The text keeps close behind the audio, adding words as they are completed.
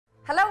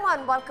Hello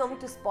and welcome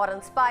to Sport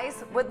and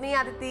Spice with me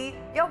Aditi.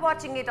 You're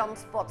watching it on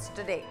Sports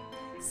Today.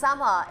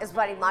 Summer is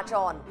very much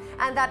on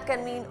and that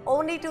can mean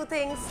only two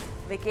things: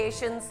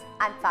 vacations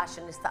and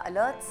fashionista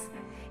alerts.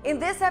 In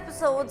this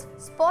episode,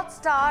 sports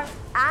star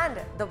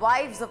and the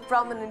wives of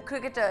prominent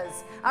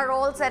cricketers are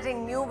all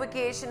setting new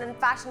vacation and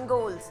fashion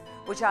goals,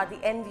 which are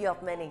the envy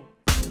of many.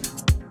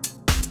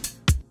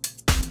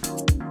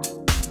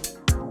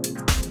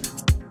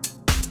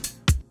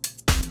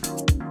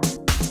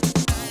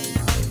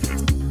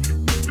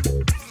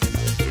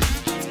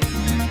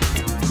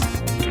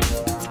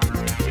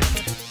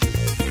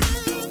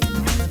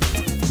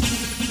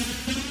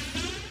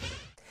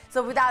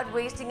 So without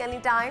wasting any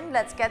time,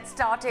 let's get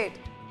started.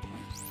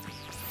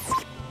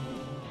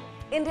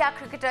 India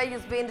cricketer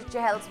Yuzvendra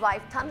Chahal's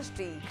wife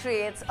Dhanashree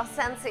creates a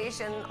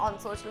sensation on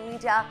social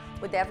media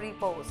with every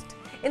post.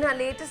 In her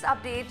latest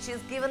update,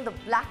 she's given the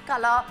black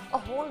color a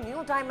whole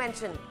new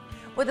dimension.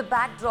 With a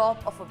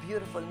backdrop of a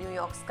beautiful New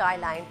York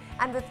skyline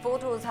and with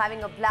photos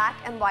having a black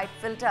and white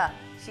filter,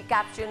 she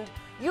captioned,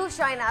 "You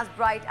shine as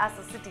bright as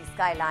the city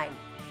skyline."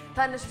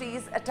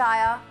 Dhanashree's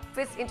attire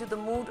fits into the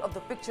mood of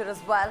the picture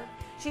as well.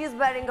 She is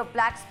wearing a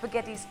black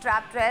spaghetti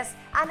strap dress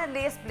and a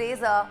lace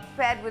blazer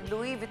paired with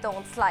Louis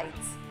Vuitton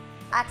slides,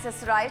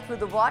 accessorized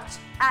with a watch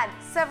and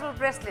several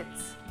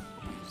bracelets.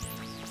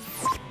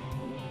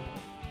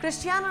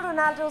 Cristiano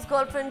Ronaldo's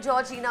girlfriend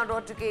Georgina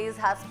Rodriguez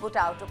has put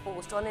out a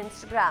post on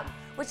Instagram,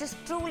 which is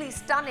truly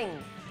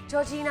stunning.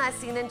 Georgina is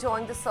seen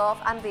enjoying the surf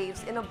and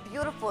waves in a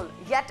beautiful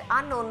yet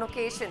unknown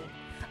location.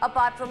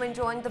 Apart from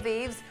enjoying the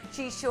waves,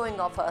 she is showing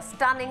off her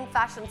stunning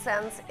fashion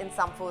sense in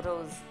some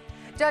photos.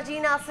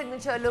 Georgina's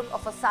signature look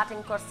of a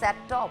satin corset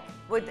top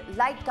with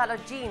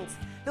light-colored jeans,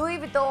 Louis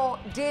Vuitton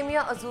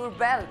Damier Azur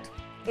belt.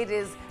 It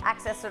is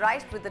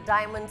accessorized with a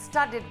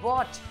diamond-studded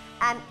watch,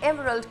 an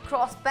emerald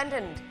cross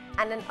pendant,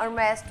 and an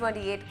Hermes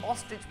 28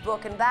 ostrich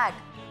Birkin bag,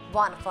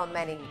 one of her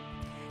many.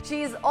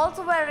 She is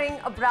also wearing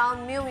a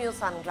brown Miu Miu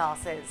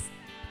sunglasses.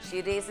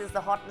 She raises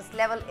the hotness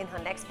level in her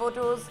next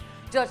photos.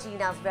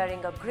 Georgina is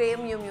wearing a grey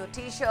Miu Miu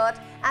t-shirt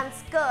and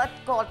skirt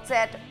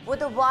corset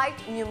with a white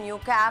Miu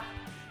Miu cap,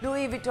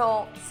 Louis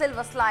Vuitton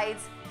silver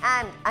slides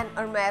and an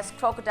Hermes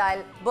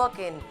crocodile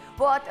Birkin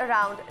worth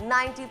around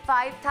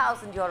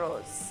 95,000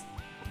 euros.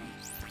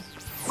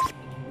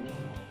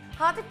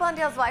 Hardik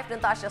Pandya's wife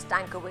Natasa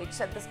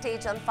set the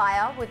stage on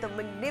fire with a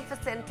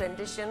magnificent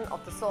rendition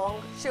of the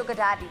song Sugar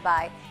Daddy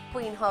by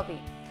Queen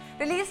Herbie.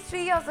 Released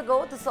 3 years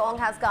ago, the song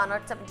has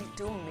garnered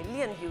 72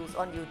 million views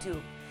on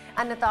YouTube,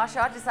 and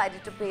Natasa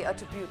decided to pay a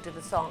tribute to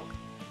the song.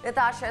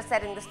 Natasa is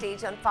setting the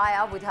stage on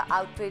fire with her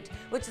outfit,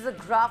 which is a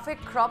graphic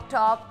crop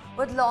top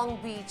with Long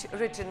Beach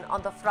written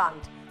on the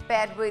front,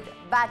 paired with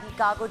baggy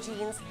cargo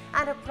jeans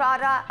and a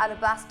Prada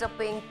alabaster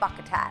pink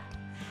bucket hat.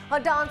 Her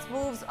dance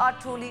moves are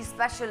truly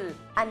special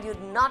and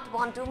you'd not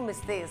want to miss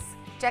this.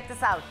 Check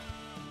this out.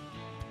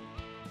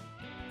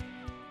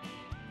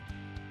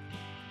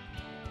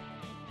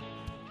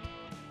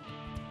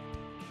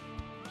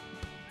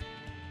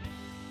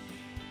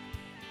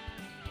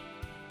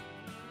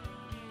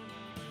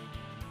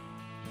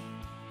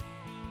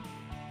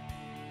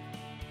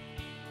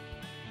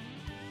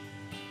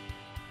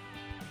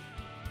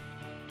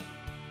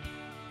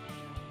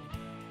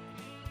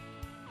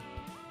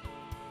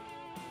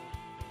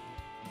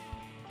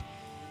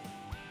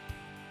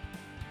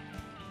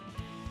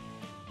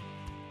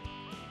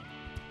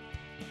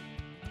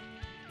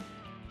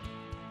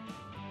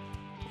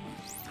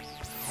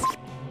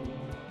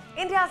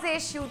 India's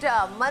ace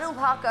shooter Manu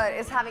Bhaker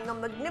is having a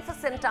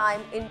magnificent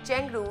time in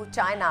Chengdu,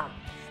 China.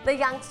 The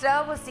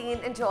youngster was seen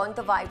enjoying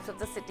the vibes of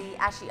the city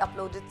as she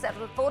uploaded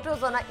several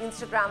photos on her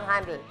Instagram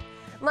handle.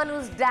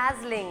 Manu's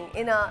dazzling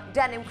in a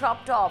denim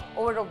crop top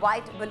over a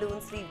white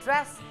balloon sleeve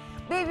dress,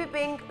 baby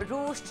pink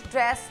ruched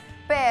dress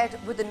paired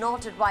with a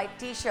knotted white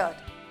t-shirt,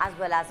 as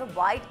well as a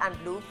white and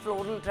blue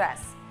floral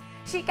dress.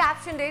 She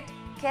captioned it,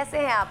 "Kaise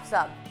hain aap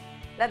sab?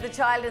 Let the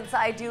child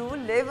inside you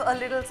live a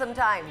little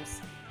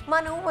sometimes."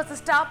 Manu was a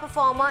star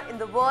performer in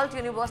the World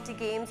University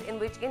Games, in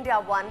which India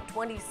won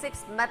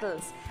 26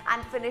 medals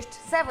and finished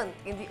 7th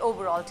in the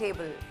overall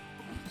table.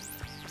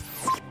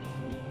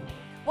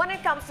 When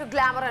it comes to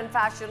glamour and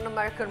fashion,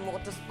 American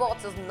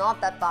motorsports is not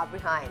that far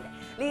behind.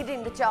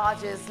 Leading the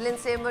charge is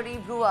Lindsay Marie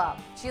Brewer.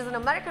 She is an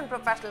American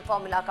professional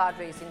Formula car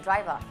racing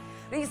driver.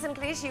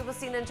 Recently, she was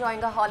seen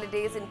enjoying her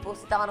holidays in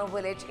Positano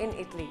village in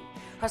Italy.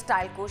 Her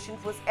style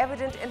quotient was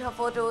evident in her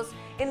photos,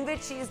 in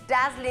which she is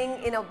dazzling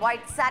in a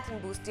white satin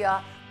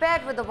bustier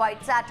paired with a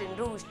white satin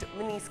ruched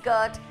mini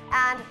skirt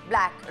and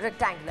black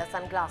rectangular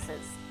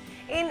sunglasses.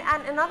 In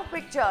another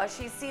picture,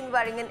 she is seen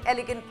wearing an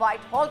elegant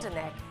white halter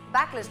neck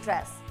backless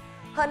dress.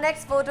 Her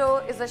next photo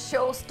is a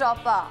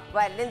showstopper,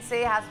 where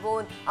Lindsay has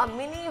worn a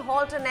mini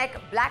halter neck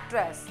black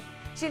dress.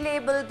 She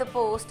labeled the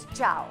post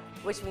 "Ciao,"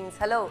 which means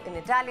hello in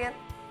Italian.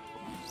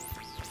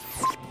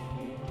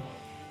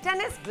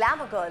 Tennis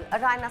glamour girl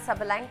Aryna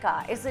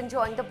Sabalenka is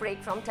enjoying the break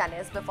from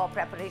tennis before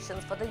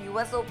preparations for the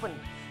US Open.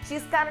 She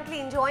is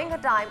currently enjoying her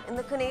time in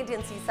the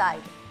Canadian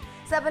seaside.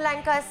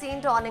 Sabalenka is seen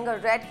donning a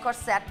red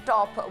corset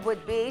top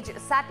with beige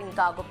satin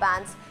cargo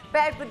pants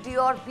paired with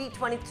Dior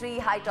B23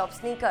 high-top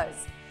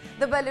sneakers.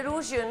 The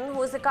Belarusian,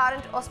 who is the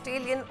current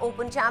Australian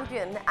Open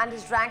champion and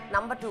is ranked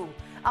number 2,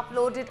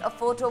 uploaded a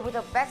photo with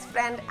her best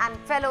friend and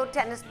fellow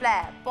tennis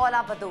player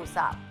Paula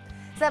Badosa.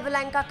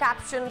 Sabalenka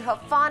captioned her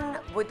fun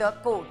with a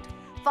quote,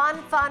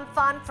 "Fun, fun,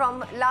 fun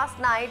from last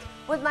night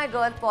with my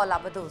girl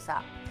Paula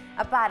Badosa."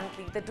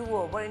 Apparently, the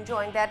duo were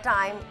enjoying their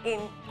time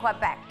in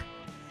Quebec.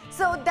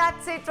 So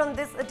that's it from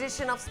this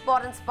edition of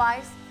Sport and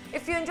Spice.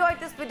 If you enjoyed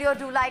this video,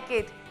 do like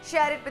it,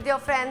 share it with your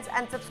friends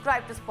and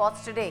subscribe to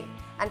Sports Today.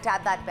 And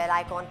tap that bell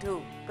icon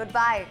too.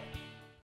 Goodbye.